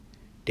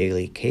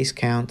daily case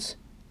counts,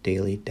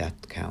 daily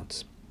death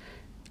counts.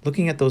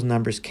 Looking at those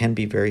numbers can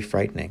be very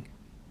frightening.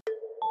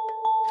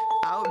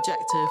 Our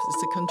objective is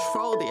to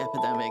control the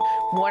epidemic.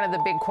 One of the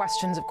big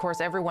questions, of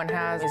course, everyone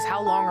has is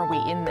how long are we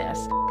in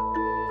this?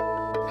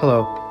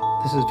 Hello,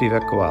 this is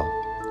Vivek Goel.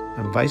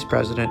 I'm Vice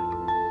President,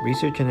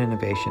 Research and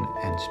Innovation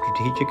and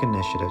Strategic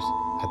Initiatives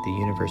at the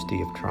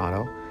University of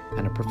Toronto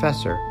and a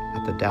professor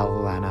at the Dalla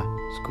Lana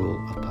School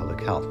of Public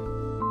Health.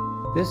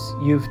 This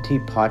U of T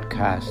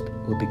podcast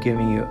will be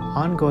giving you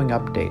ongoing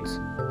updates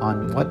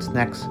on what's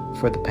next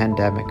for the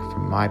pandemic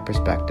from my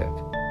perspective.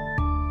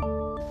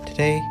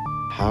 Today,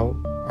 how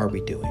are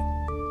we doing?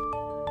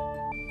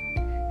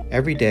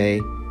 Every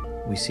day,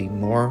 we see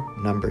more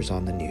numbers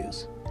on the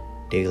news.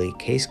 Daily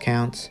case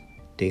counts,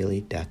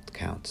 daily death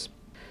counts.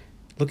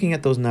 Looking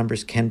at those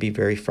numbers can be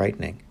very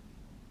frightening,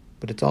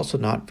 but it's also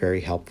not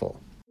very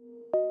helpful.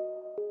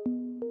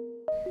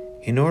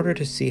 In order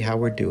to see how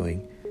we're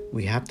doing,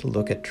 we have to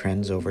look at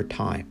trends over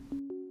time.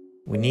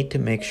 We need to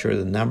make sure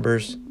the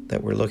numbers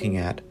that we're looking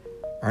at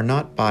are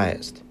not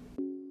biased.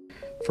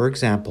 For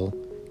example,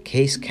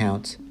 case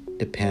counts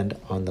depend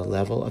on the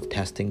level of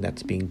testing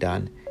that's being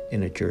done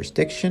in a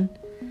jurisdiction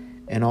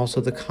and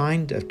also the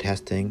kind of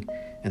testing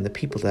and the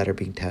people that are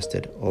being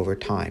tested over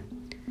time,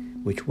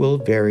 which will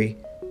vary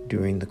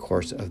during the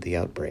course of the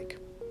outbreak.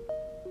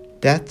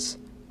 Deaths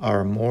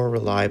are a more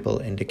reliable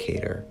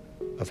indicator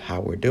of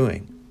how we're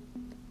doing.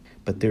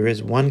 But there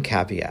is one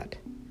caveat.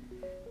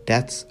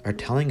 Deaths are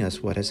telling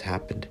us what has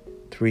happened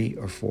 3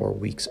 or 4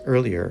 weeks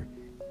earlier.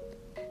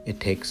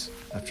 It takes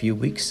a few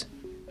weeks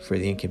for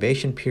the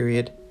incubation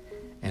period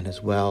and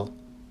as well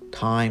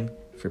time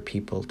for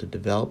people to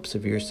develop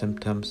severe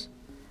symptoms,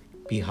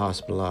 be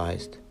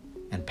hospitalized,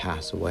 and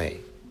pass away.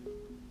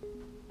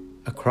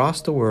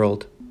 Across the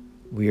world,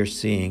 we are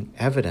seeing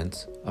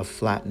evidence of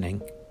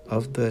flattening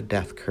of the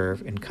death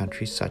curve in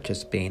countries such as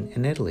Spain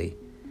and Italy,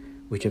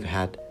 which have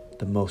had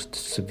the most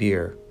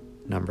severe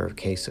number of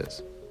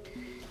cases.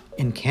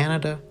 In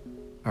Canada,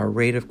 our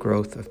rate of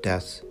growth of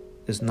deaths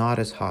is not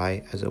as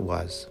high as it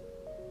was.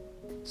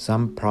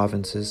 Some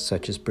provinces,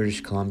 such as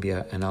British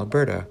Columbia and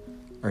Alberta,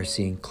 are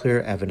seeing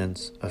clear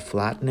evidence of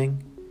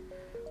flattening,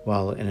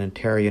 while in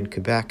Ontario and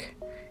Quebec,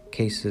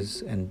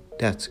 cases and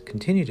deaths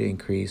continue to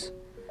increase,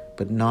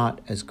 but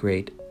not as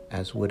great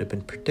as would have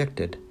been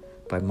predicted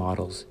by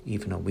models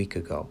even a week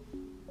ago.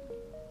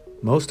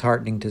 Most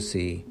heartening to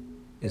see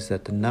is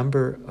that the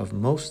number of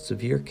most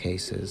severe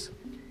cases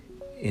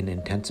in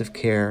intensive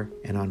care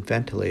and on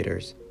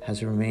ventilators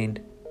has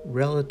remained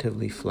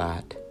relatively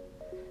flat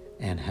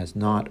and has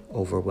not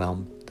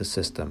overwhelmed the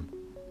system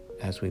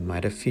as we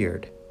might have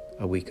feared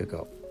a week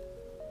ago.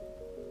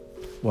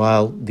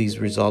 While these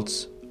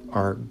results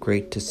are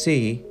great to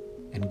see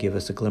and give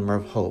us a glimmer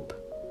of hope,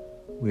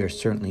 we are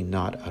certainly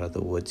not out of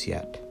the woods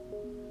yet.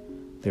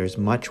 There is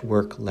much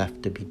work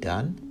left to be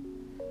done,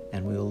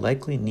 and we will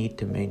likely need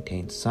to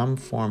maintain some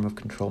form of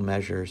control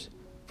measures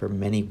for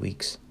many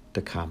weeks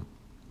to come.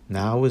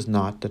 Now is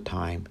not the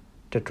time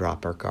to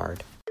drop our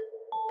guard.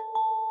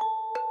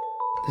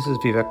 This is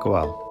Vivek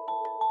Goel.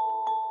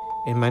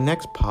 In my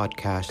next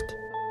podcast,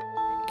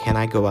 Can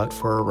I Go Out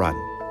for a Run?